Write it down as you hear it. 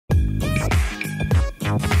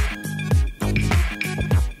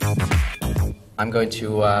I'm going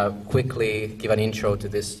to quickly give an intro to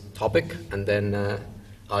this topic, and then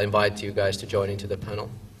I'll invite you guys to join into the panel.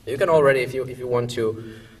 You can already, if you want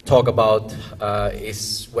to talk about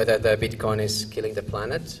is whether the Bitcoin is killing the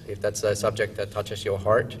planet, if that's a subject that touches your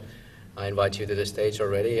heart, I invite you to the stage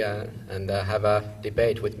already and have a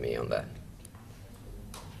debate with me on that.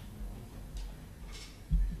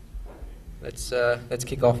 Let's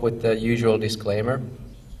kick off with the usual disclaimer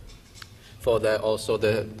for also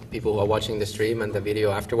the people who are watching the stream and the video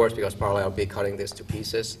afterwards, because probably I'll be cutting this to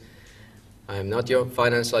pieces. I'm not your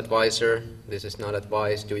financial advisor. This is not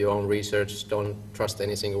advice. Do your own research. Don't trust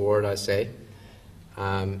any single word I say.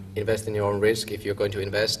 Invest in your own risk if you're going to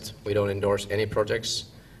invest. We don't endorse any projects,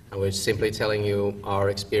 and we're simply telling you our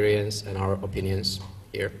experience and our opinions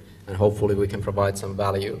here, and hopefully we can provide some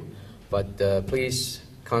value. But please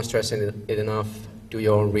can't stress it enough. Do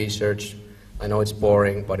your own research. I know it's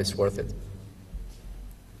boring, but it's worth it.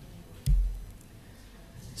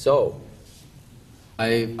 So,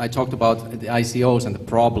 I talked about the ICOs and the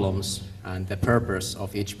problems and the purpose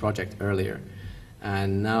of each project earlier.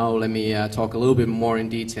 And now let me talk a little bit more in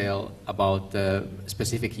detail about the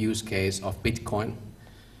specific use case of Bitcoin.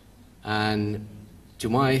 And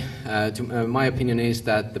my opinion is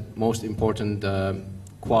that the most important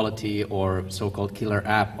quality or so-called killer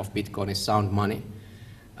app of Bitcoin is sound money.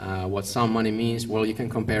 What sound money means, well, you can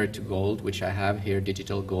compare it to gold, which I have here,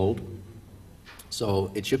 digital gold.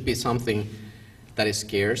 So it should be something that is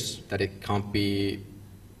scarce, that it can't be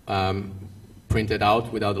printed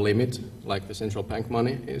out without a limit, like the central bank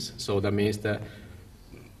money is. So that means that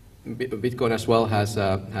Bitcoin as well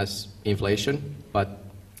has inflation, but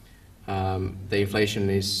the inflation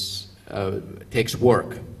takes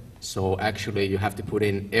work. So actually you have to put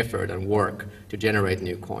in effort and work to generate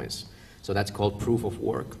new coins. So that's called proof of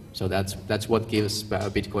work. So that's what gives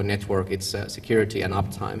Bitcoin network its security and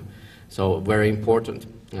uptime. So very important,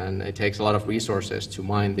 and it takes a lot of resources to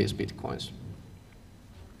mine these Bitcoins.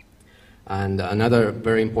 And another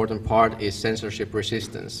very important part is censorship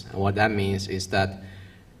resistance. And what that means is that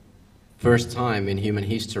first time in human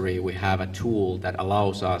history we have a tool that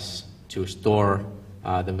allows us to store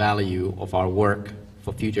the value of our work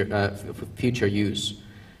for future use.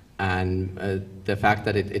 And the fact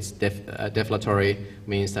that it's deflatory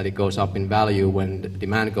means that it goes up in value when the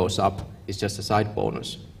demand goes up is just a side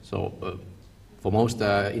bonus. So for most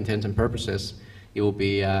intents and purposes, it will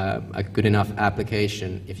be a good enough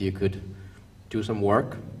application if you could do some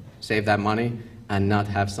work, save that money, and not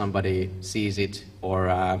have somebody seize it or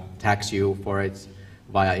tax you for it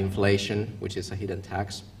via inflation, which is a hidden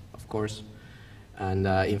tax, of course. And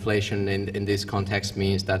inflation in this context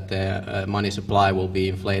means that the money supply will be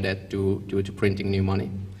inflated due to printing new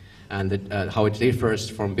money. And how it differs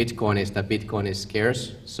from Bitcoin is that Bitcoin is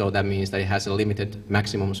scarce, so that means that it has a limited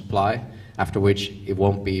maximum supply, after which it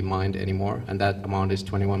won't be mined anymore, and that amount is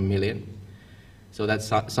 21 million. So that's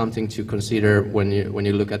something to consider when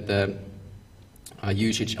you look at the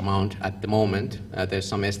usage amount at the moment. There's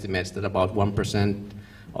some estimates that about 1%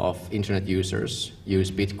 of internet users use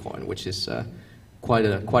Bitcoin, which is quite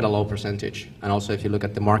a low percentage. And also if you look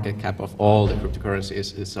at the market cap of all the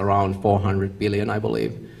cryptocurrencies, it's around 400 billion, I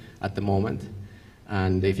believe, at the moment.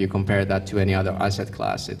 And if you compare that to any other asset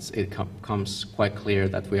class, it comes quite clear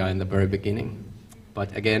that we are in the very beginning.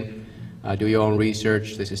 But again, do your own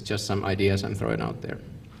research. This is just some ideas I'm throwing out there.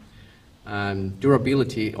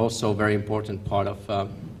 Durability, also a very important part of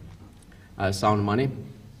sound money.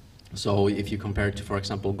 So if you compare it to, for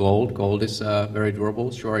example, gold is very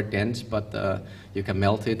durable. Sure, it dents, but you can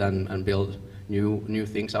melt it and build new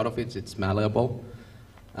things out of it. It's malleable.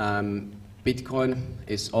 Bitcoin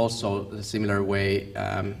is also a similar way.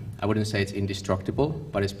 I wouldn't say it's indestructible,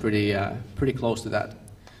 but it's pretty close to that.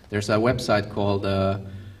 There's a website called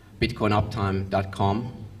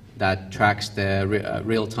bitcoinuptime.com that tracks the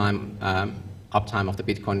real-time uptime of the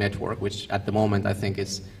Bitcoin network, which at the moment I think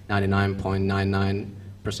is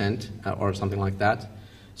 99.99% or something like that.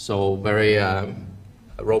 So very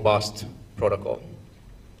robust protocol.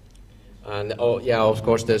 And of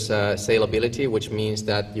course there's salability, which means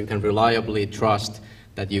that you can reliably trust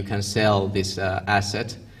that you can sell this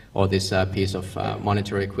asset or this piece of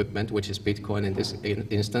monetary equipment, which is Bitcoin in this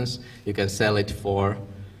instance. You can sell it for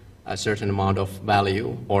a certain amount of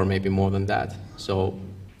value or maybe more than that. So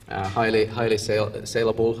highly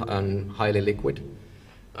saleable and highly liquid,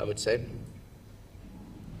 I would say.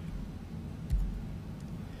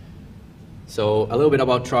 So a little bit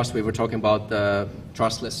about trust. We were talking about the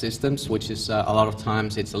trustless systems, which is a lot of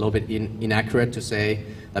times it's a little bit inaccurate to say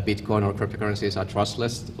that Bitcoin or cryptocurrencies are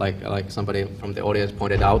trustless. Like somebody from the audience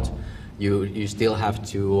pointed out, you still have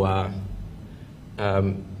to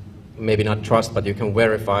maybe not trust, but you can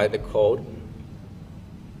verify the code.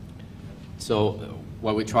 So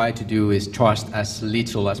what we try to do is trust as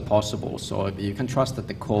little as possible. So you can trust that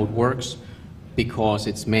the code works because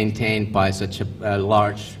it's maintained by such a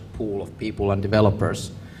large pool of people and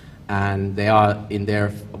developers, and they are in there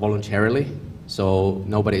voluntarily. So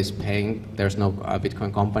nobody is paying. There's no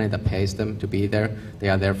Bitcoin company that pays them to be there. They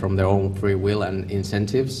are there from their own free will and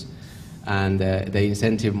incentives. And the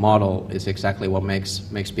incentive model is exactly what makes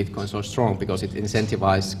Bitcoin so strong, because it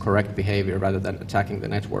incentivizes correct behavior rather than attacking the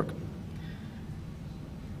network.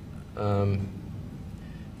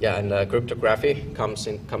 Yeah, and cryptography comes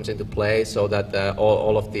into play, so that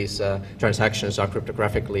all of these transactions are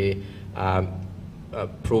cryptographically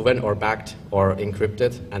proven or backed or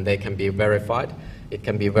encrypted, and they can be verified. It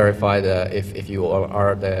can be verified if you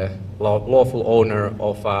are the lawful owner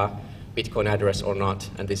of a Bitcoin address or not.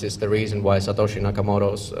 And this is the reason why Satoshi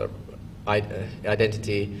Nakamoto's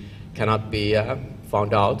identity cannot be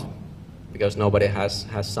found out, because nobody has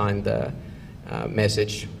signed the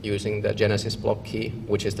message using the Genesis block key,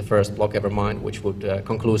 which is the first block ever mined, which would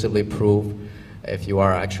conclusively prove if you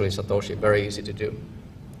are actually Satoshi. Very easy to do.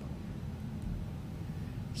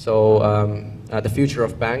 So the future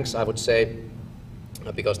of banks, I would say,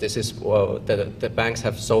 because this is the banks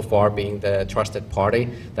have so far been the trusted party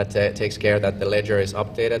that takes care that the ledger is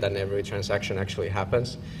updated and every transaction actually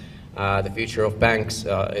happens. The future of banks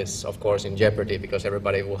is, of course, in jeopardy, because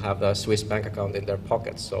everybody will have a Swiss bank account in their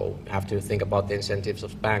pockets. So you have to think about the incentives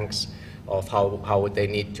of banks, of how would they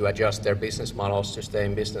need to adjust their business models to stay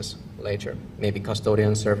in business later. Maybe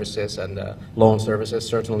custodian services and loan services,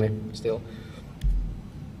 certainly, still.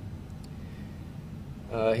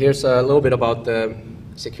 Here's a little bit about the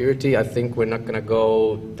security. I think we're not going to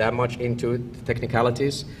go that much into the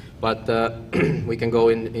technicalities, but we can go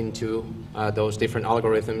into those different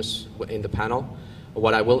algorithms in the panel.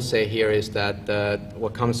 What I will say here is that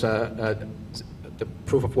what comes the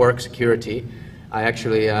proof of work security, I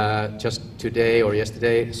actually just today or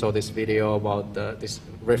yesterday saw this video about this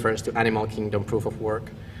reference to animal kingdom proof of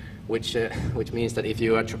work, which means that if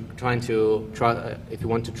you are if you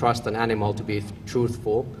want to trust an animal to be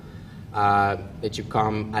truthful, that you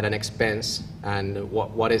come at an expense, and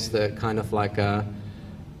what is the kind of like a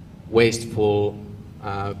wasteful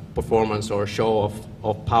performance or show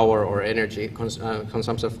of power or energy,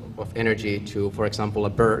 consumption of energy to, for example, a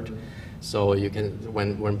bird. So you can,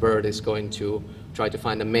 when bird is going to try to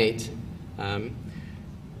find a mate,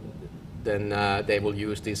 then they will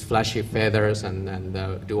use these flashy feathers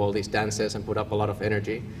and do all these dances and put up a lot of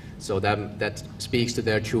energy. So that speaks to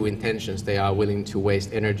their true intentions. They are willing to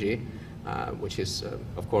waste energy, which is,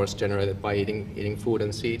 of course, generated by eating food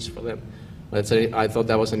and seeds for them. But I thought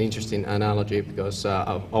that was an interesting analogy, because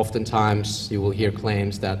oftentimes you will hear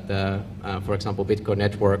claims that, for example, Bitcoin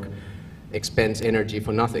network expends energy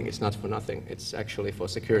for nothing. It's not for nothing. It's actually for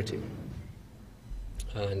security.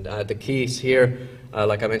 And the keys here,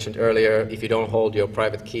 like I mentioned earlier, if you don't hold your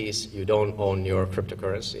private keys, you don't own your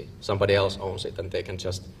cryptocurrency. Somebody else owns it, and they can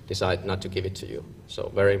just decide not to give it to you.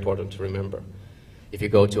 So very important to remember. If you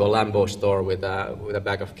go to a Lambo store with a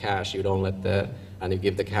bag of cash, you don't and you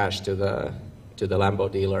give the cash to the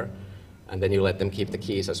Lambo dealer, and then you let them keep the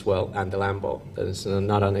keys as well and the Lambo. That is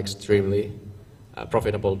not an extremely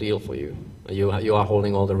profitable deal for you. You are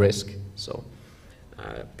holding all the risk. So.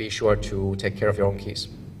 Be sure to take care of your own keys.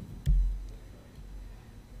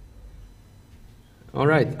 All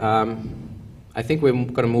right, I think we're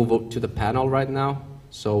going to move to the panel right now,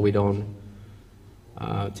 so we don't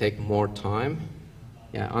take more time.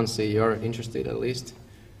 Yeah, Anssi, you're interested at least.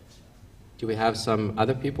 Do we have some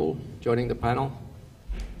other people joining the panel?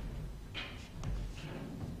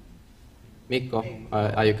 Niko,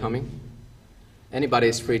 are you coming? Anybody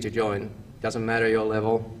is free to join. Doesn't matter your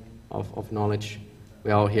level of knowledge.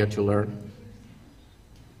 We're all here to learn.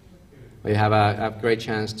 We have a great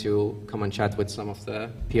chance to come and chat with some of the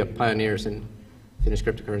pioneers in Finnish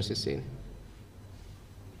cryptocurrency scene.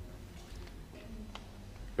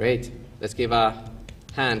 Great. Let's give a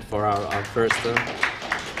hand for our first.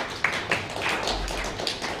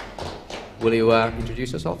 Will you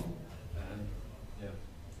introduce yourself?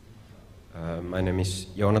 My name is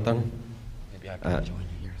Jonathan. Maybe I can join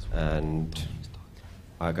you here as well. And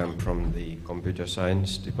I come from the computer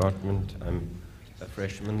science department. I'm a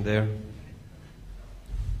freshman there.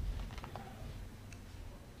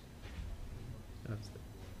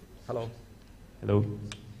 Hello. Hello.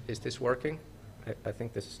 Is this working? I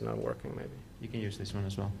think this is not working, maybe. You can use this one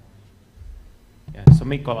as well. Yeah, so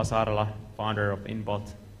Mikko Lasarla, founder of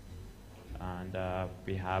Inbot, and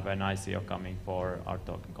we have an ICO coming for our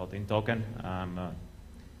token called InToken.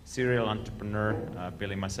 serial entrepreneur,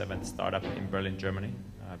 building my 7th startup in Berlin, Germany,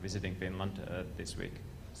 visiting Finland this week.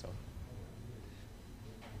 So.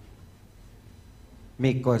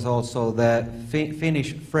 Mikko is also the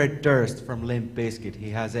Finnish Fred Durst from Limp Bizkit.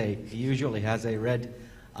 He usually has a red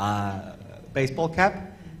baseball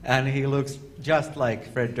cap, and he looks just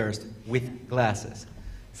like Fred Durst with glasses.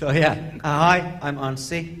 So yeah, hi, I'm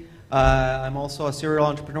Anssi. I'm also a serial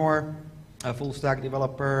entrepreneur, a full stack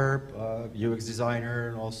developer, UX designer,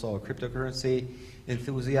 and also a cryptocurrency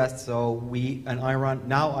enthusiast. So I run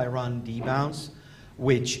Dbounce,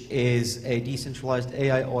 which is a decentralized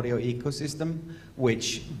AI audio ecosystem,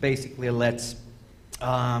 which basically lets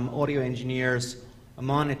audio engineers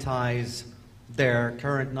monetize their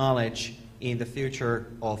current knowledge in the future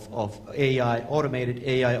of automated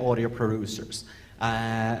AI audio producers.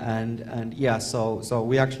 And yeah, so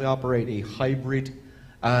we actually operate a hybrid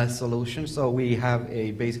solution. So we have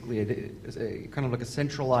basically a kind of like a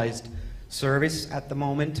centralized service at the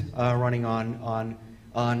moment, running on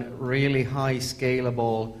really high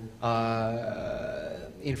scalable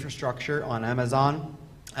infrastructure on Amazon.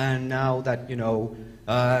 And now that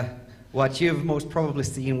what you've most probably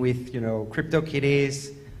seen with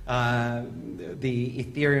CryptoKitties, the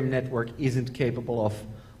Ethereum network isn't capable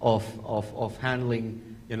of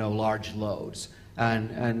handling large loads,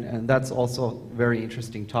 and that's also a very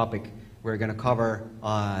interesting topic we're going to cover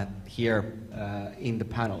here in the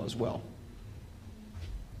panel as well.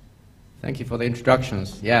 Thank you for the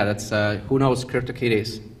introductions. Yeah, that's who knows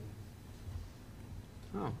CryptoKitties?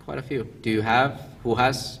 Oh, quite a few. Who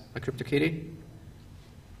has a CryptoKitty?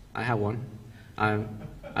 I have one. I'm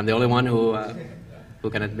the only one who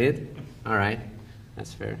can admit. All right,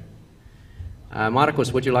 that's fair.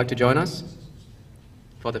 Markus, would you like to join us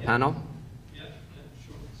for the panel? Yeah,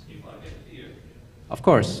 sure. If I get here. Of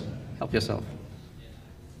course, help yourself.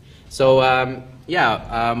 So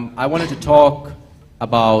I wanted to talk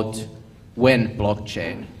about when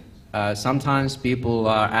blockchain. Sometimes people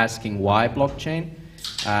are asking why blockchain.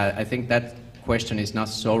 I think that question is not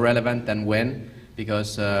so relevant than when,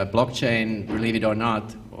 because blockchain, believe it or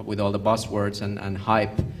not, with all the buzzwords and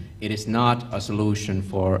hype, it is not a solution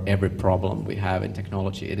for every problem we have in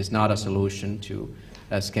technology. It is not a solution to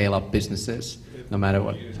scale up businesses, no matter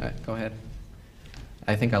what. Go ahead.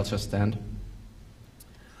 I think I'll just stand.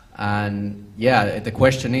 And yeah, the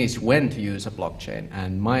question is when to use a blockchain.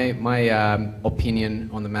 And my opinion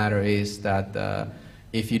on the matter is that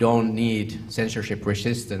if you don't need censorship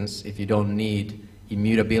resistance, if you don't need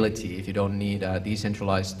immutability, if you don't need a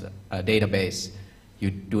decentralized database,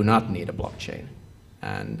 you do not need a blockchain.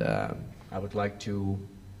 And I would like to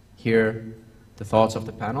hear the thoughts of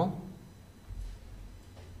the panel.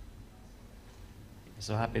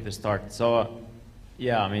 So happy to start. So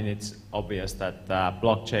yeah, I mean, it's obvious that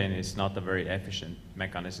blockchain is not a very efficient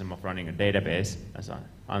mechanism of running a database, as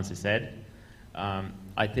Anssi said.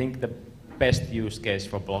 I think the best use case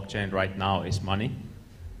for blockchain right now is money,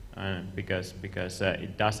 because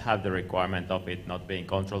it does have the requirement of it not being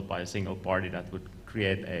controlled by a single party that would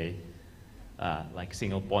create a like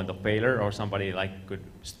single point of failure, or somebody could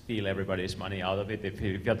steal everybody's money out of it. If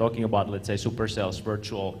you're talking about, let's say, Supercell's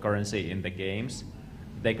virtual currency in the games,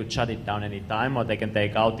 they could shut it down any time, or they can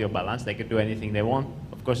take out your balance. They can do anything they want.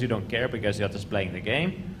 Of course, you don't care because you're just playing the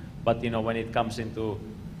game. But when it comes into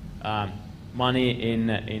money in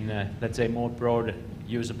let's say more broad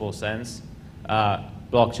usable sense,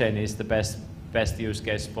 blockchain is the best use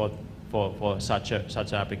case for such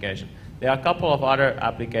an application. There are a couple of other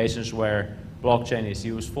applications where blockchain is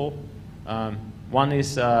useful. One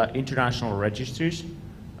is international registries.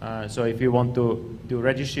 So if you want to do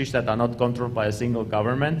registries that are not controlled by a single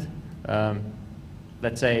government,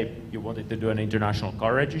 let's say you wanted to do an international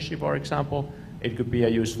car registry, for example, it could be a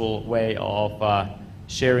useful way of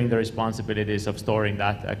sharing the responsibilities of storing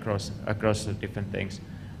that across different things.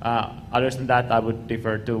 Other than that, I would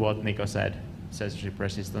defer to what Niko said, censorship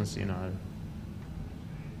resistance.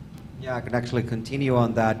 Yeah, I can actually continue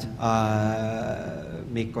on that.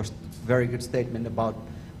 Mikko's very good statement about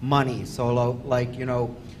money. So,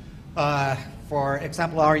 for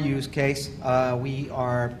example, our use case, we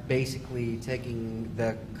are basically taking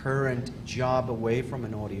the current job away from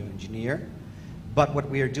an audio engineer. But what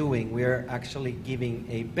we are doing, we are actually giving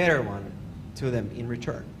a better one to them in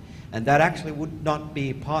return. And that actually would not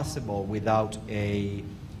be possible without a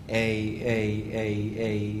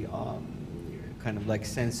kind of like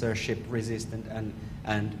censorship resistant,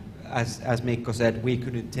 and as Mikko said, we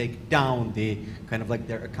couldn't take down the kind of like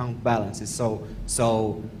their account balances.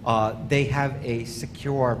 So they have a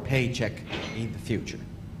secure paycheck in the future,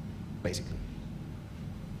 basically.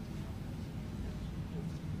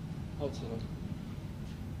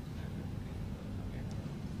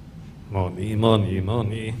 Money, money,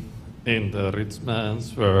 money in the rich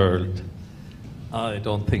man's world. I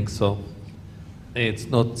don't think so. It's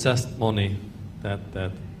not just money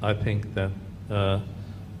that I think that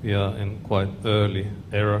we are in quite early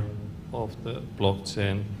era of the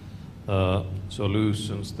blockchain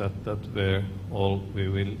solutions that where all we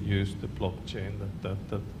will use the blockchain.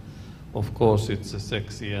 That of course it's a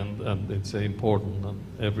sexy and it's a important and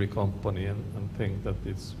every company and think that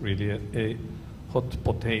it's really a hot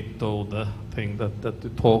potato, the thing that to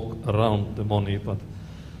talk around the money, but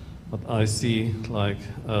I see like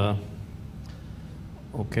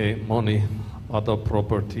okay, money, other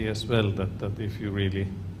property as well, that if you really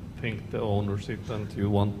think the ownership and you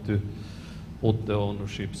want to put the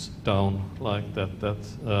ownerships down like that,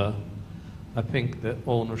 I think the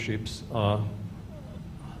ownerships are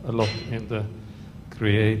a lot in the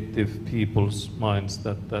creative people's minds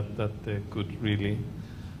that they could really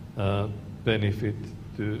benefit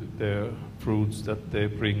to their fruits that they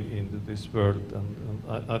bring into this world. And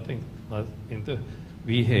I think that in the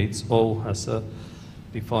WHO has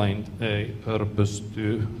defined a purpose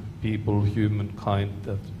to people, humankind,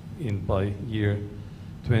 that by year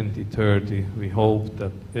 2030 we hope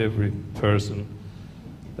that every person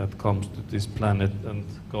that comes to this planet and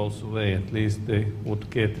goes away, at least they would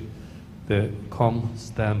get the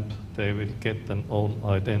stamp, they will get an own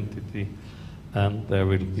identity, and there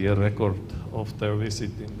will be a record of their visit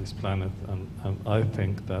in this planet. And I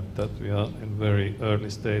think that we are in very early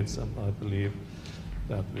stages, and I believe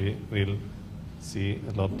that we will see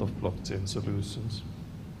a lot of blockchain solutions.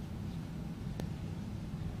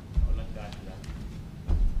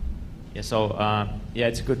 Yeah, so yeah,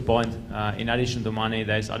 it's a good point. In addition to money,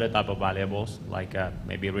 there's other type of valuables, like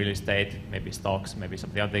maybe real estate, maybe stocks, maybe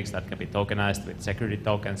some other things that can be tokenized with security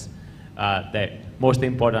tokens. The most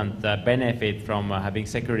important benefit from having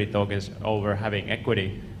security tokens over having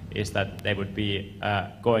equity is that they would be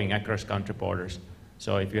going across country borders.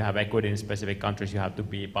 So if you have equity in specific countries, you have to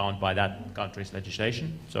be bound by that country's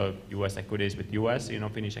legislation. So US equities with US,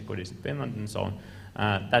 Finnish equities in Finland, and so on.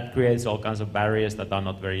 That creates all kinds of barriers that are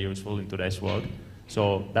not very useful in today's world.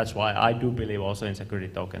 So that's why I do believe also in security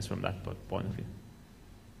tokens from that point of view.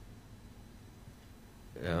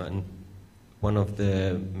 Yeah, and one of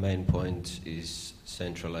the main points is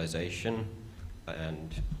centralization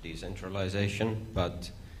and decentralization, but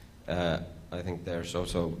I think there's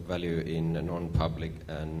also value in non-public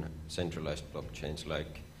and centralized blockchains,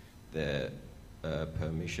 like the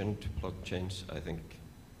permissioned blockchains, I think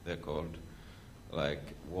they're called.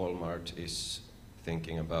 Like Walmart is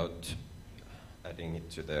thinking about adding it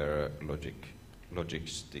to their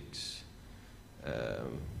logistics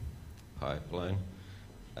pipeline,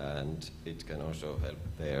 and it can also help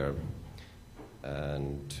there.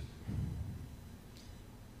 And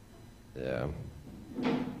yeah,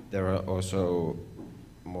 there are also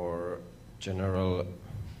more general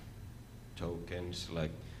tokens,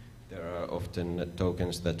 like there are often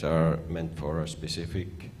tokens that are meant for a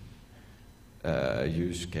specific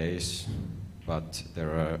use case, but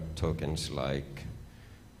there are tokens like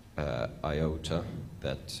IOTA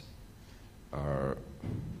that are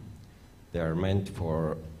meant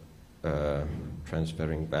for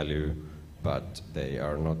transferring value, but they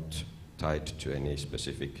are not tied to any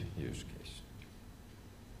specific use case.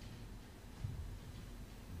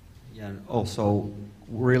 Yeah, and also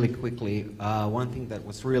really quickly, one thing that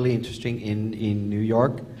was really interesting in New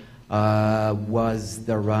York was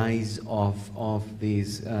the rise of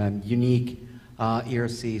these unique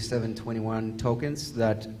ERC 721 tokens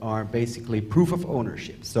that are basically proof of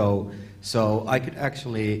ownership. So I could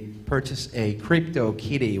actually purchase a crypto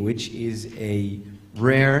kitty, which is a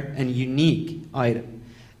rare and unique item.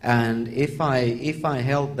 And if I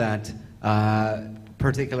held that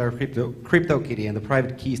particular crypto kitty and the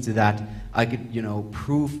private keys to that, I could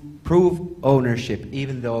prove ownership,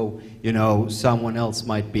 even though someone else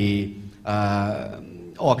might be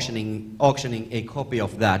auctioning a copy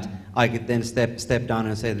of that. I could then step down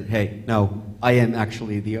and say that, hey, no, I am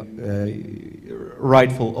actually the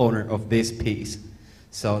rightful owner of this piece.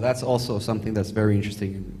 So that's also something that's very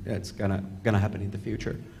interesting, and it's gonna happen in the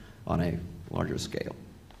future on a larger scale.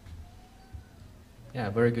 Yeah,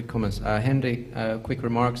 very good comments. Henry, quick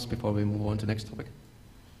remarks before we move on to the next topic.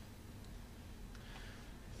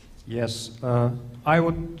 Yes, I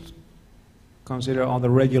would consider on the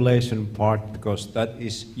regulation part, because that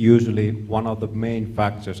is usually one of the main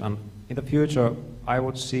factors. And in the future, I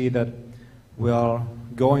would see that we are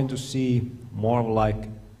going to see more like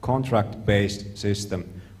contract-based system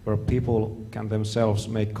where people can themselves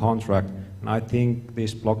make contract. And I think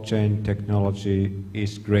this blockchain technology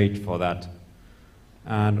is great for that.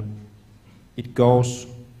 And it goes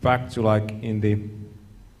back to like in the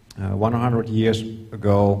 100 years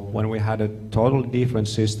ago when we had a totally different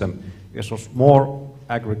system. It was more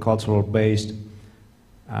agricultural based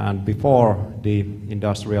and before the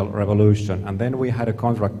Industrial Revolution, and then we had a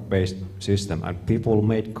contract-based system, and people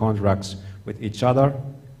made contracts with each other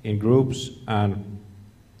in groups and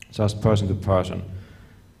just person to person.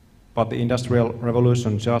 But the Industrial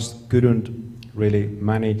Revolution just couldn't really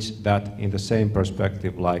manage that in the same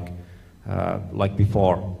perspective like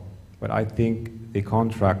before. But I think the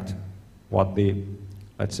contract, what the,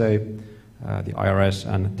 let's say, the IRS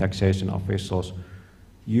and taxation officials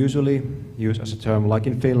usually use as a term, like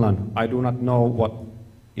in Finland, I do not know what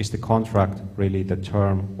is the contract really the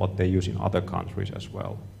term what they use in other countries as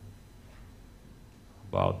well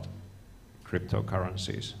about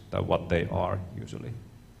cryptocurrencies, that what they are usually.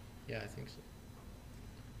 Yeah, I think so.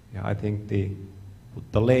 Yeah, I think the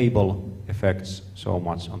label affects so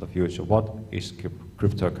much on the future. What is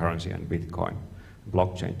cryptocurrency and Bitcoin,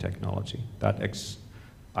 blockchain technology?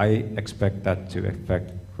 I expect that to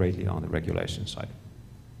affect greatly on the regulation side.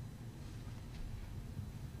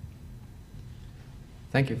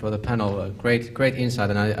 Thank you for the panel. Great insight,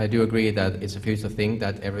 and I do agree that it's a future thing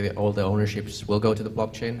that all the ownerships will go to the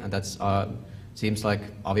blockchain, and that's seems like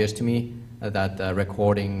obvious to me that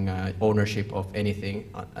recording ownership of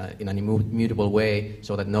anything in an immutable way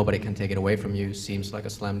so that nobody can take it away from you seems like a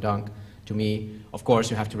slam dunk to me. Of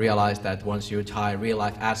course, you have to realize that once you tie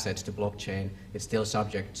real-life assets to blockchain, it's still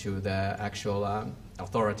subject to the actual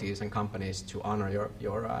authorities and companies to honor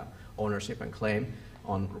your ownership and claim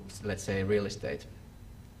on, let's say, real estate.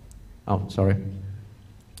 Oh, sorry.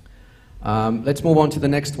 Let's move on to the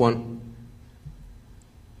next one.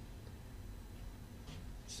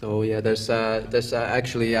 So yeah, there's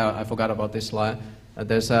actually, I forgot about this slide.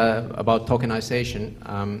 There's about tokenization.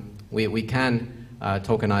 We can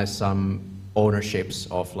tokenize some ownerships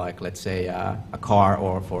of, like, let's say, a car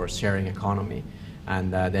or for sharing economy,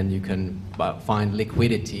 and then you can find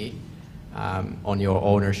liquidity on your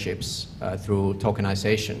ownerships through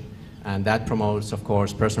tokenization. And that promotes, of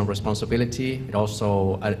course, personal responsibility. It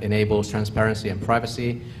also enables transparency and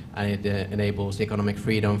privacy, and it enables economic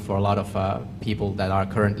freedom for a lot of people that are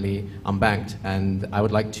currently unbanked. And I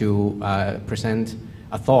would like to present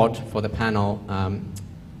a thought for the panel,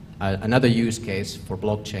 another use case for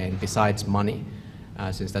blockchain besides money,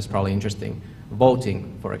 since that's probably interesting.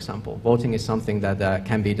 Voting, for example. Voting is something that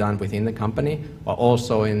can be done within the company, but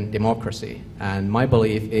also in democracy. And my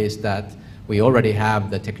belief is that we already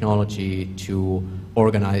have the technology to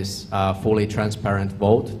organize a fully transparent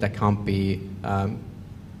vote that can't be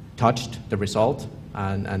touched, the result,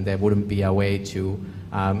 and there wouldn't be a way to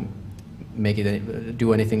make it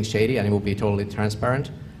do anything shady, and it will be totally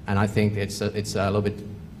transparent. And I think it's a little bit,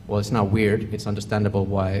 well, it's not weird, it's understandable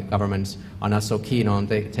why governments are not so keen on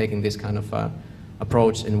taking this kind of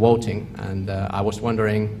approach in voting. And I was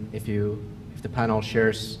wondering if the panel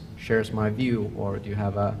shares my view, or do you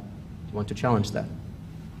want to challenge that?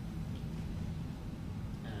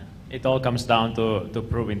 It all comes down to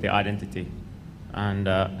proving the identity, and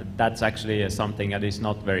that's actually something that is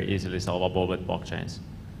not very easily solvable with blockchains.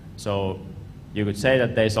 So you could say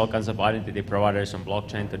that there's all kinds of identity providers on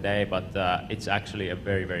blockchain today, but it's actually a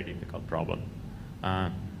very, very difficult problem.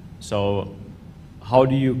 So how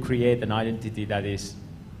do you create an identity that is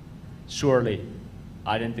surely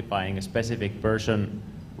identifying a specific person,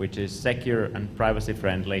 which is secure and privacy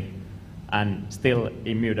friendly, and still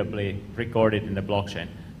immutably recorded in the blockchain?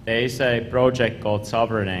 There is a project called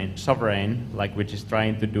Sovereign, which is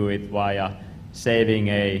trying to do it via saving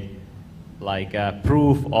a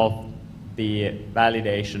proof of the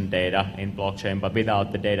validation data in blockchain, but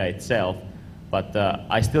without the data itself. But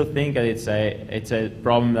I still think that it's a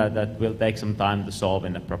problem that will take some time to solve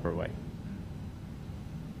in a proper way.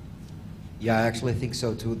 Yeah, I actually think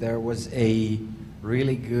so too. There was a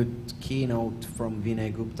really good keynote from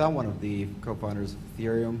Vinay Gupta, one of the co-founders of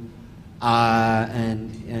Ethereum,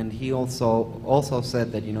 and he also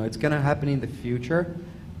said that, you know, it's going to happen in the future,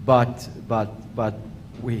 but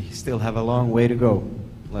we still have a long way to go,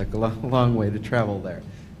 like a long way to travel there.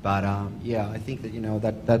 But yeah, I think that, you know,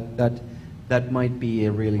 that might be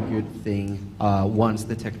a really good thing once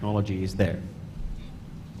the technology is there.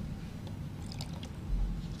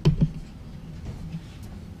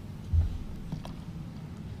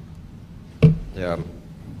 Yeah,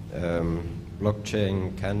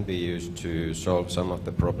 blockchain can be used to solve some of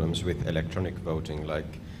the problems with electronic voting,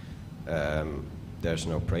 like there's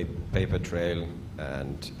no paper trail,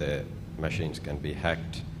 and the machines can be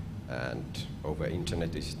hacked, and over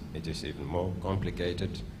internet it is even more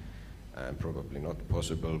complicated and probably not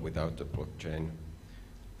possible without the blockchain.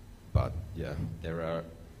 But yeah, there are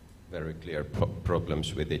very clear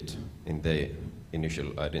problems with it in the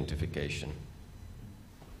initial identification.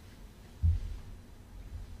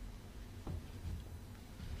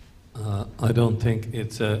 I don't think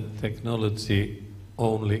it's a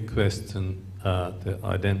technology-only question, the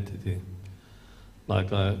identity.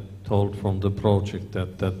 Like I told from the project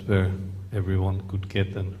that where everyone could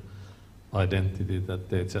get an identity, that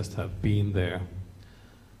they just have been there.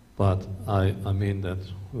 But I mean that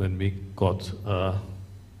when we got,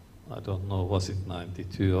 I don't know, was it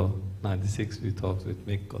 92 or 96, we talked with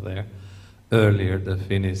Niko there, earlier the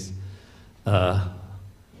Finnish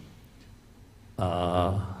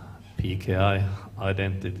PKI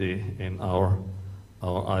identity in our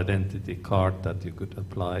identity card that you could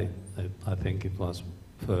apply. I think it was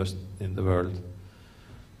first in the world.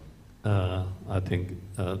 I think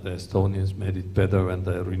the Estonians made it better when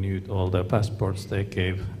they renewed all their passports. They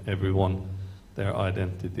gave everyone their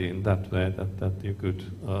identity in that way, that you could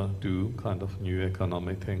do kind of new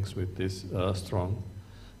economic things with this strong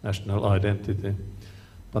national identity.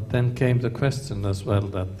 But then came the question as well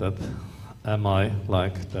that am I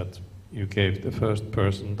like that you gave the first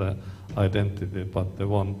person the identity, but the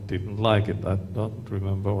one didn't like it. I don't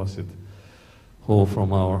remember, was it who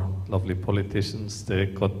from our lovely politicians, they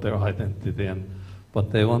got their identity,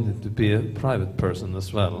 but they wanted to be a private person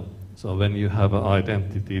as well. So when you have an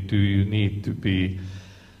identity, do you need to be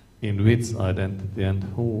in which identity and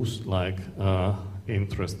whose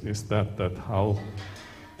interest is that how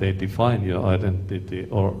they define your identity?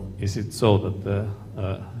 Or is it so that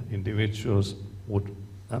the individuals would,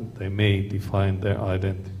 and they may define their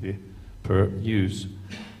identity per use,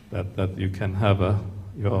 that you can have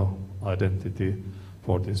your identity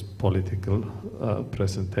for this political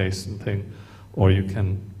presentation thing, or you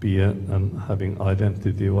can be having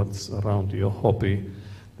identity what's around your hobby,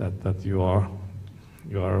 that you are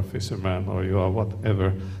a fisherman or you are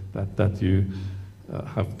whatever, that you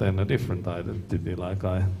have then a different identity. Like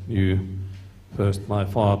I knew first my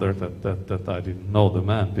father, that I didn't know the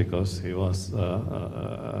man because he was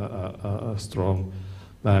a strong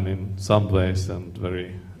man in some ways and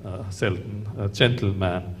very seldom a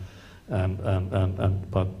gentleman,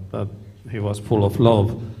 but he was full of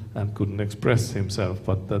love and couldn't express himself.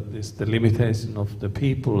 But that is the limitation of the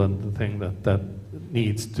people and the thing that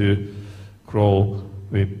needs to grow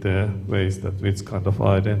with the ways that which kind of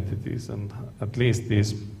identities, and at least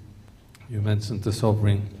these. You mentioned the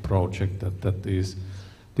sovereign project, that these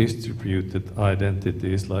distributed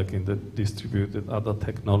identities, like in the distributed other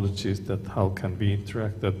technologies, that how can we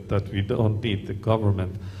interact, that we don't need the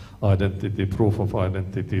government identity, proof of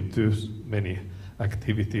identity to many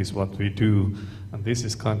activities what we do. And this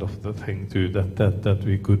is kind of the thing too, that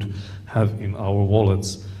we could have in our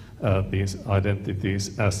wallets these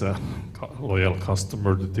identities as a loyal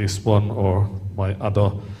customer to this one or my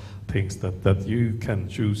other things, that you can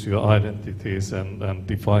choose your identities and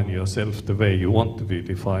define yourself the way you want to be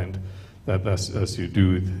defined, that as you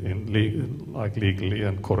do it in legally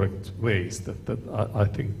and correct ways. That I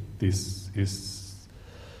think this is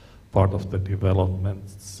part of the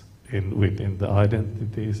developments within the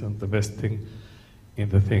identities, and the best thing in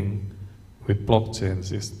the thing with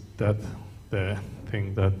blockchains is that the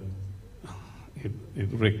thing that it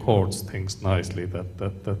records things nicely,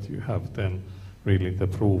 that you have then really the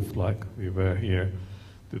proof, like we were here,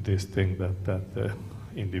 to this thing that the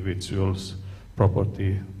individual's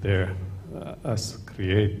property there, as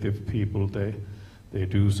creative people, they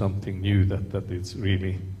do something new, that it's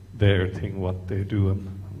really their thing what they do,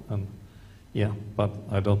 and yeah, but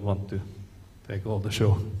I don't want to take all the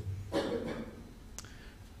show.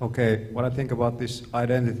 Okay, what I think about this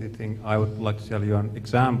identity thing, I would like to tell you an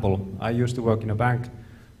example. I used to work in a bank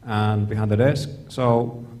and behind the desk,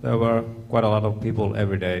 so there were quite a lot of people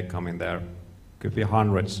every day coming there, could be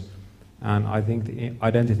hundreds. And I think the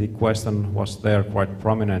identity question was there quite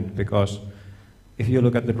prominent, because if you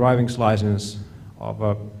look at the driving license of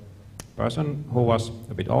a person who was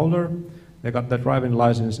a bit older, they got their driving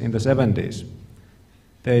license in the 70s.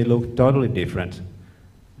 They looked totally different.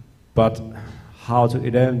 But how to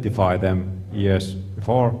identify them years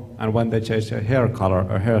before, and when they changed their hair color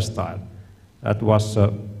or hairstyle, that was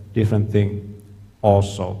a different thing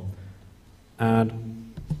also. And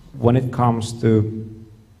when it comes to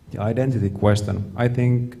the identity question, I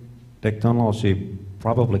think technology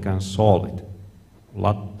probably can solve it a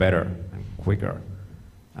lot better and quicker.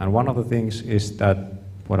 And one of the things is that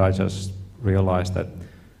what I just realized, that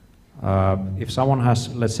if someone has,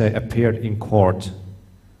 let's say, appeared in court,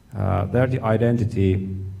 there the identity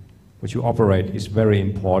which you operate is very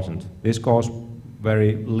important. This goes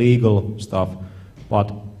very legal stuff,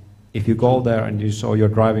 but if you go there and you show your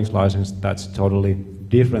driving license, that's totally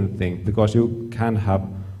different thing, because you can have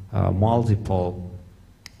multiple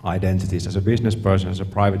identities as a business person, as a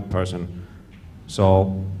private person.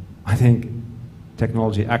 So I think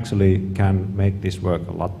technology actually can make this work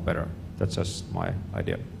a lot better. That's just my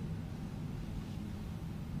idea.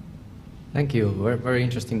 Thank you. Very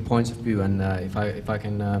interesting points of view. And if I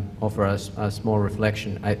can offer a small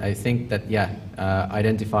reflection, I think that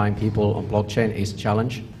identifying people on blockchain is a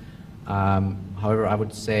challenge. However, I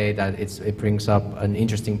would say that it brings up an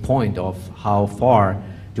interesting point of how far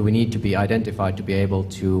do we need to be identified to be able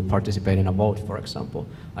to participate in a vote, for example.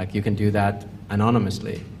 Like you can do that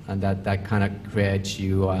anonymously, and that kind of creates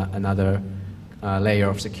you another layer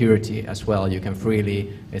of security as well. You can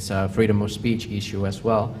freely, it's a freedom of speech issue as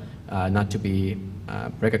well, not to be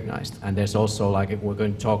recognized. And there's also, like, if we're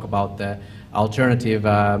going to talk about the alternative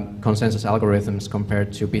consensus algorithms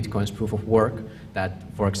compared to Bitcoin's proof of work, that,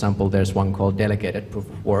 for example, there's one called delegated proof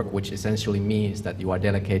of work, which essentially means that you are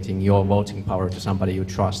delegating your voting power to somebody you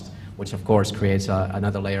trust, which of course creates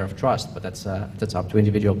another layer of trust, but that's up to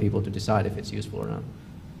individual people to decide if it's useful or not.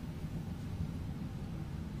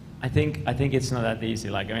 I think it's not that easy.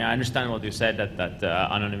 Like, I mean, I understand what you said, that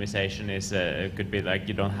anonymization is could be like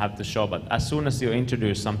you don't have to show, but as soon as you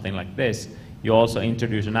introduce something like this, you also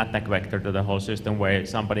introduce an attack vector to the whole system where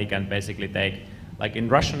somebody can basically take, like in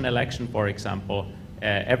Russian election, for example,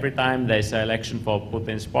 every time there's an election for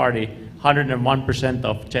Putin's party, 101%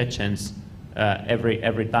 of Chechens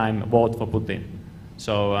every time vote for Putin.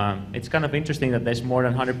 So it's kind of interesting that there's more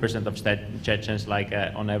than 100% of Chechens like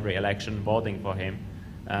on every election voting for him.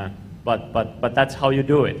 But that's how you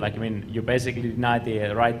do it. Like, I mean, you basically deny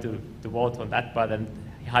the right to vote on that part and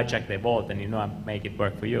hijack their vote, and make it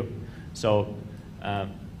work for you. So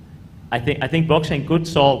I think blockchain could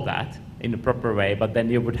solve that in a proper way, but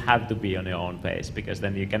then you would have to be on your own pace, because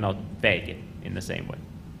then you cannot fake it in the same way.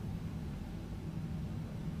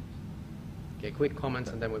 Okay, quick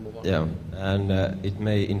comments and then we move on. Yeah, and it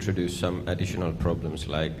may introduce some additional problems,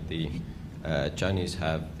 like the Chinese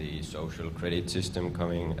have the social credit system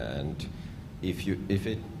coming, and if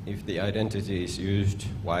the identity is used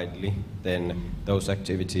widely, then those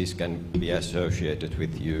activities can be associated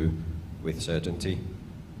with you with certainty,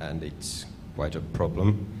 and it's quite a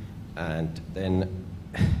problem. And then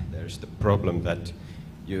there's the problem that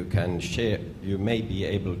you may be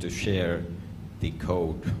able to share the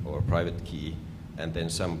code or private key, and then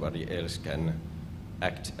somebody else can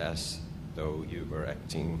act as though you were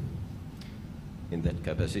acting in that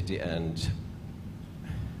capacity. And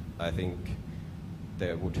I think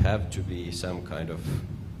there would have to be some kind of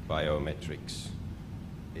biometrics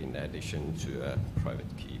in addition to a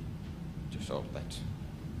private key to solve that.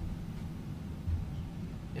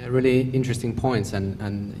 Yeah, really interesting points,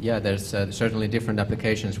 and yeah, there's certainly different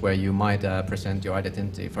applications where you might present your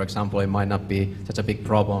identity. For example, it might not be such a big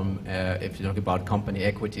problem if you talk about company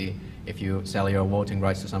equity. If you sell your voting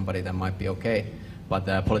rights to somebody, that might be okay. But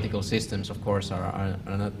the political systems, of course, are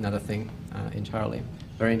another thing entirely.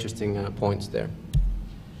 Very interesting points there.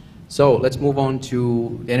 So let's move on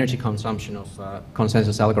to the energy consumption of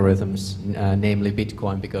consensus algorithms, namely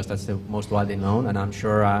Bitcoin, because that's the most widely known. And I'm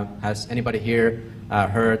sure, has anybody here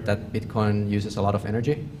heard that Bitcoin uses a lot of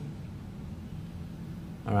energy?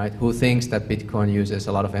 All right, who thinks that Bitcoin uses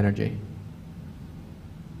a lot of energy?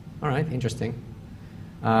 All right, interesting.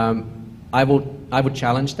 I would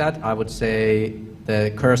challenge that. I would say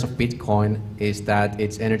the curse of Bitcoin is that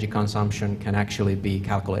its energy consumption can actually be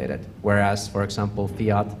calculated, whereas, for example,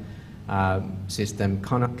 fiat system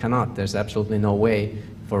cannot. There's absolutely no way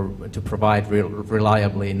to provide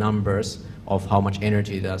reliably numbers of how much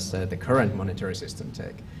energy does the current monetary system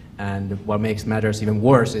take. And what makes matters even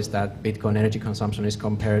worse is that Bitcoin energy consumption is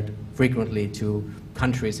compared frequently to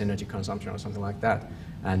countries' energy consumption or something like that.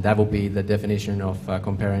 And that would be the definition of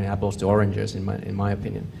comparing apples to oranges, in my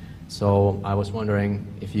opinion. So I was wondering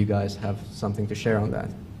if you guys have something to share on that.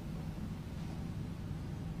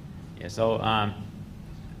 Yeah, so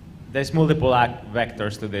there's multiple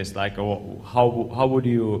vectors to this, like how would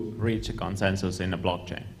you reach a consensus in a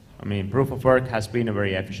blockchain? I mean, proof of work has been a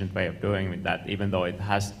very efficient way of doing that, even though it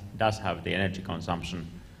does have the energy consumption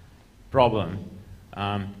problem.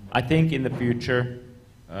 I think in the future,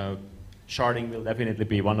 sharding will definitely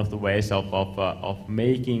be one of the ways of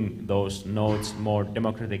making those nodes more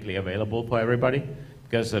democratically available for everybody.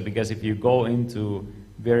 Because if you go into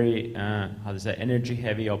very,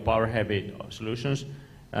 energy-heavy or power-heavy solutions,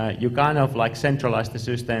 you kind of like centralize the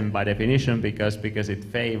system by definition because it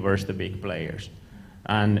favors the big players.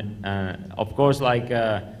 And of course, like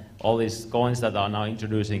all these coins that are now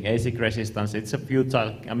introducing ASIC resistance, it's a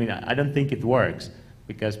futile. I mean, I don't think it works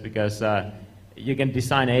because you can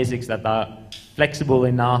design ASICs that are flexible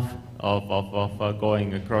enough of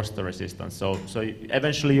going across the resistance. So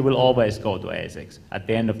eventually you will always go to ASICs at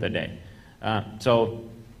the end of the day. So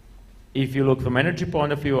if you look from energy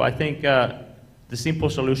point of view, I think the simple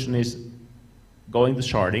solution is going to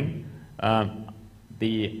sharding.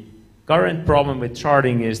 The current problem with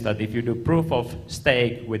sharding is that if you do proof of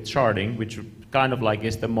stake with sharding, which kind of like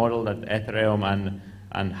is the model that Ethereum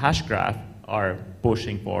and Hashgraph are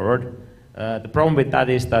pushing forward, the problem with that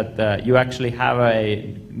is that you actually have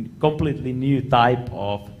a completely new type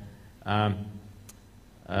of,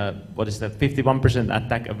 what is that, 51%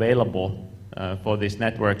 attack available for these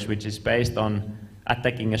networks, which is based on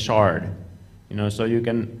attacking a shard. You know, so you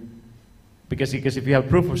can, because if you have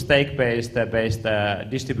proof of stake based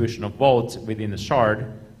distribution of votes within a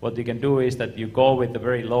shard, what you can do is that you go with a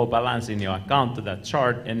very low balance in your account to that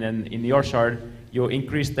shard, and then in your shard you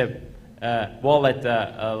increase the wallet,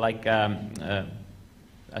 I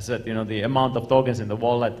said, you know, the amount of tokens in the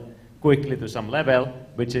wallet quickly to some level,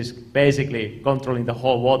 which is basically controlling the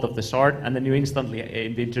whole vault of the shard, and then you instantly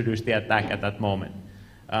introduce the attack at that moment.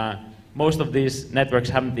 Most of these networks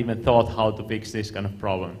haven't even thought how to fix this kind of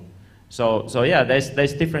problem. So yeah,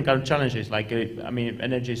 there's different kind of challenges. Like, I mean,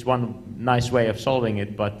 energy is one nice way of solving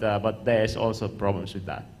it, but there's also problems with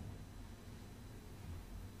that.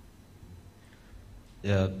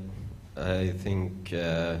 Yeah, I think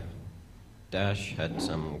Dash had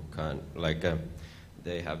some kind, like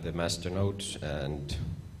they have the master nodes and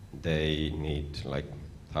they need like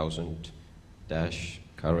 1,000 Dash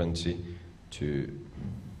currency to,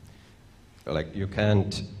 like, you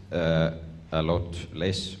can't a lot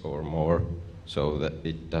less or more, so that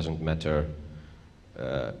it doesn't matter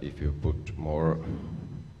if you put more.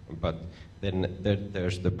 But then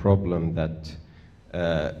there's the problem that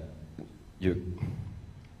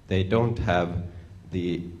they don't have,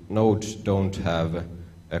 the nodes don't have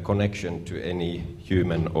a connection to any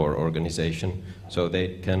human or organization, so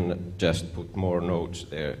they can just put more nodes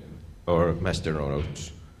there, or master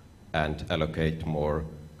nodes, and allocate more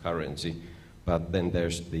currency. But then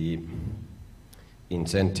there's the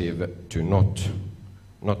incentive to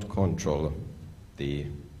not control the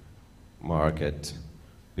market,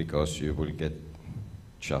 because you will get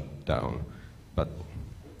shut down. But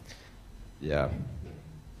yeah,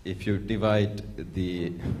 if you divide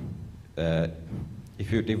the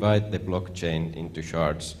blockchain into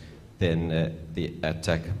shards, then the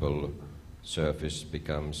attackable surface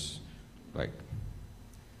becomes, like,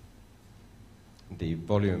 the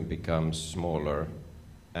volume becomes smaller,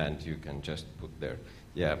 and you can just put there.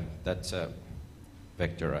 Yeah, that's a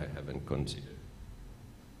vector I haven't considered.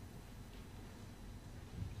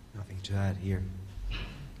 Nothing to add here.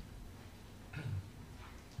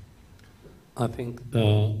 I think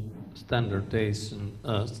the standardization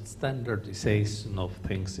of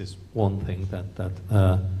things is one thing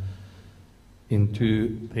that in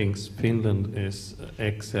two things. Finland is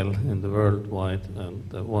excel in the worldwide,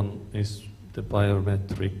 and one is the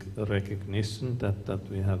biometric recognition, that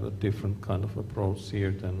we have a different kind of approach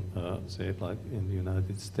here than say like in the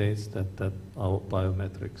United States, that our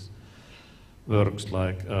biometrics works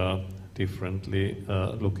like differently,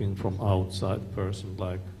 looking from outside person,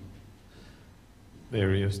 like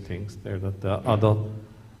various things there, that the other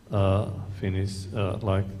Finnish,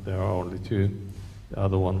 like there are only two. The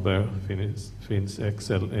other one where Finns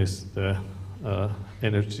excel is the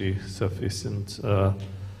energy sufficient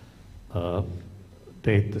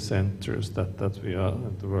data centers, that we are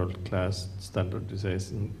in the world-class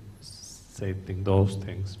standardization, setting those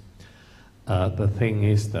things. The thing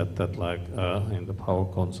is that like in the power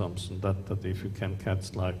consumption, that if you can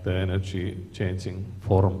catch like the energy changing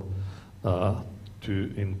form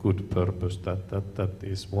in good purpose, that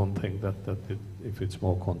is one thing, that if it's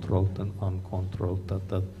more controlled than uncontrolled,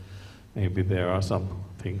 that maybe there are some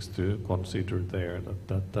things to consider there,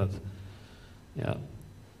 that yeah,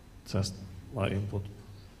 just my input.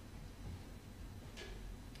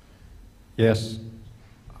 Yes,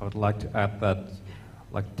 I would like to add that,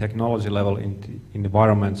 like technology level in the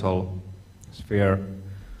environmental sphere,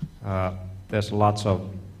 there's lots of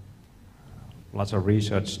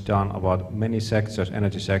research done about many sectors,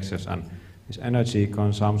 energy sectors, and this energy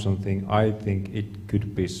consumption thing, I think it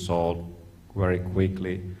could be solved very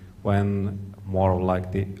quickly when more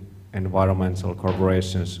like the environmental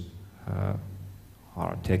corporations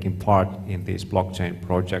are taking part in these blockchain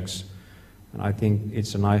projects. And I think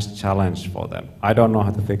it's a nice challenge for them. I don't know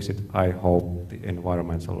how to fix it. I hope the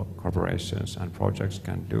environmental corporations and projects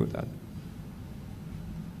can do that.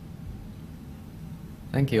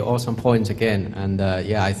 Thank you. Awesome points again. And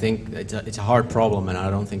yeah, I think it's a hard problem, and I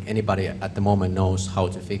don't think anybody at the moment knows how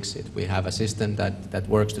to fix it. We have a system that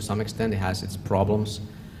works to some extent. It has its problems.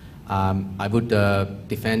 I would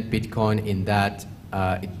defend Bitcoin in that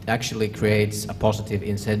it actually creates a positive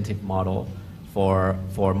incentive model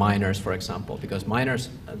for miners, for example, because miners,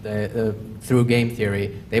 through game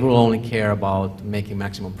theory, they will only care about making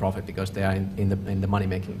maximum profit because they are in the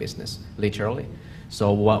money-making business, literally.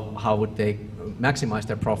 So how would they maximize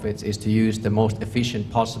their profits is to use the most efficient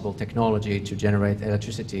possible technology to generate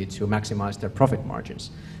electricity to maximize their profit margins.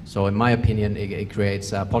 So in my opinion, it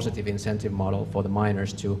creates a positive incentive model for the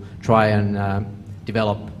miners to try and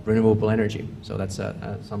develop renewable energy. So that's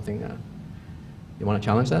something, you want to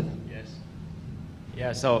challenge that? Yes.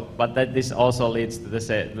 Yeah, so, but this also leads to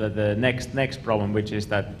the next problem, which is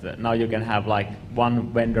that now you can have like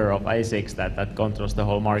one vendor of ASICs that controls the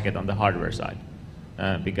whole market on the hardware side.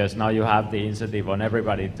 Because now you have the incentive on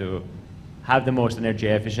everybody to have the most energy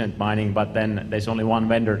efficient mining, but then there's only one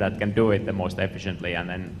vendor that can do it the most efficiently, and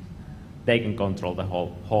then they can control the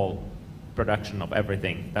whole production of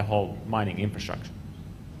everything, the whole mining infrastructure.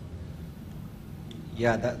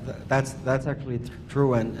 Yeah, that's actually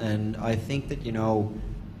true, and I think that, you know,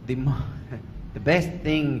 the best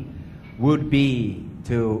thing would be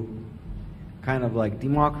to kind of like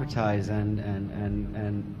democratize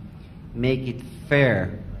and make it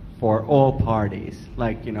fair for all parties.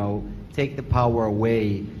 Like, you know, take the power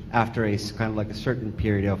away after a kind of like a certain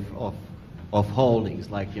period of holdings.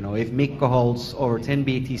 Like, you know, if Mikko holds over 10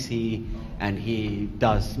 BTC and he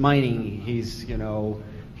does mining, his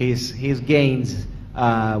gains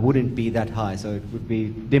wouldn't be that high, so it would be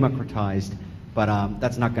democratized. But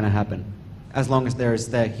that's not going to happen as long as there's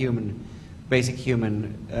the basic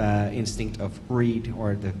human instinct of greed,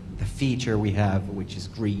 or the feature we have, which is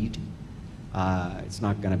greed. It's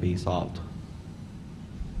not going to be solved.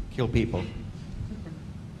 Kill people.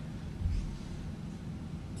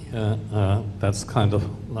 Yeah, that's kind of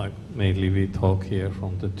like mainly we talk here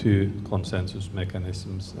from the two consensus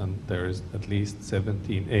mechanisms, and there is at least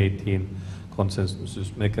 17, 18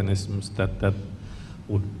 consensus mechanisms that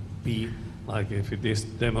would be like, if it is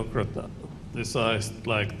democratized,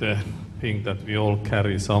 like the thing that we all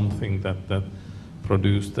carry something that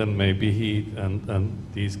produce then maybe heat, and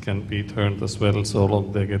these can be turned as well, so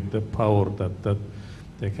long they get the power that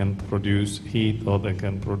they can produce heat, or they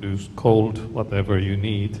can produce cold, whatever you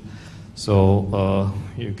need. So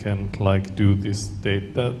you can like do this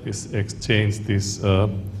data, this exchange, these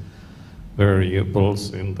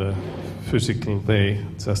variables in the physical way,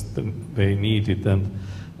 just the way needed. And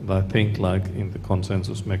I think like in the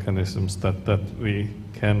consensus mechanisms that we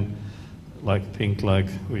can like think like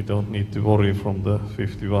we don't need to worry from the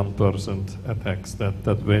 51% attacks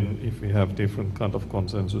that when if we have different kind of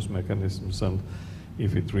consensus mechanisms, and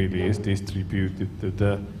if it really is distributed to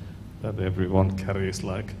that everyone carries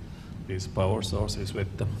like these power sources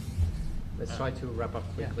with them. Let's try to wrap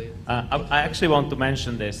up quickly. I actually want to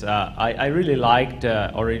mention this. I really liked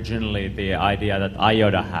originally the idea that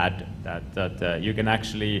IOTA had, that you can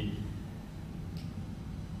actually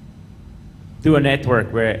do a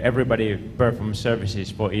network where everybody performs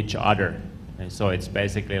services for each other. And so it's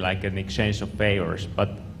basically like an exchange of favors.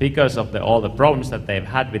 But because of all the problems that they've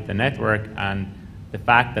had with the network, and the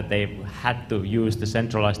fact that they've had to use the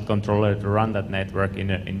centralized controller to run that network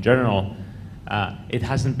in general, it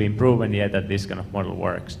hasn't been proven yet that this kind of model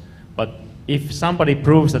works. But if somebody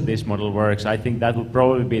proves that this model works, I think that would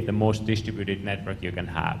probably be the most distributed network you can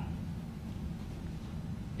have.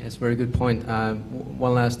 Yes, very good point.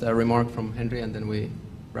 One last remark from Henry, and then we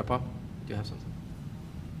wrap up. Do you have something?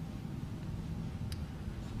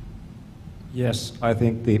 Yes, I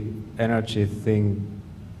think the energy thing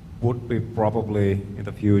would be probably in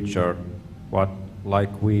the future what, like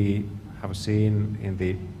we have seen in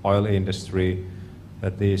the oil industry,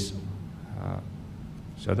 that these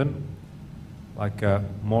certain like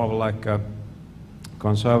more like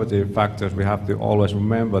conservative factors. We have to always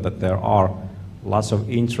remember that there are lots of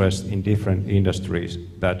interest in different industries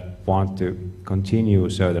that want to continue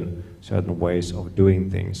certain ways of doing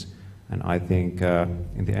things. And I think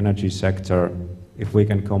in the energy sector, if we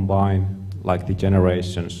can combine like the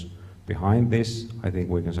generations behind this, I think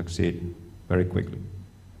we can succeed very quickly.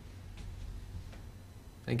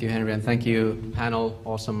 Thank you, Henry, and thank you, panel.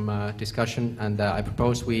 Awesome discussion. And I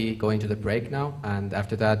propose we go into the break now, and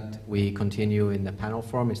after that we continue in the panel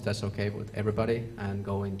form, if that's okay with everybody, and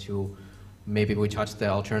go into, maybe we touch the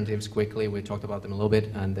alternatives quickly, we talked about them a little bit,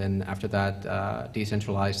 and then after that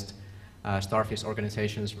decentralized starfish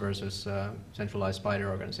organizations versus centralized spider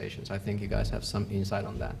organizations. I think you guys have some insight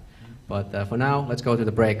on that. But for now, let's go to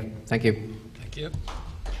the break. Thank you. Thank you.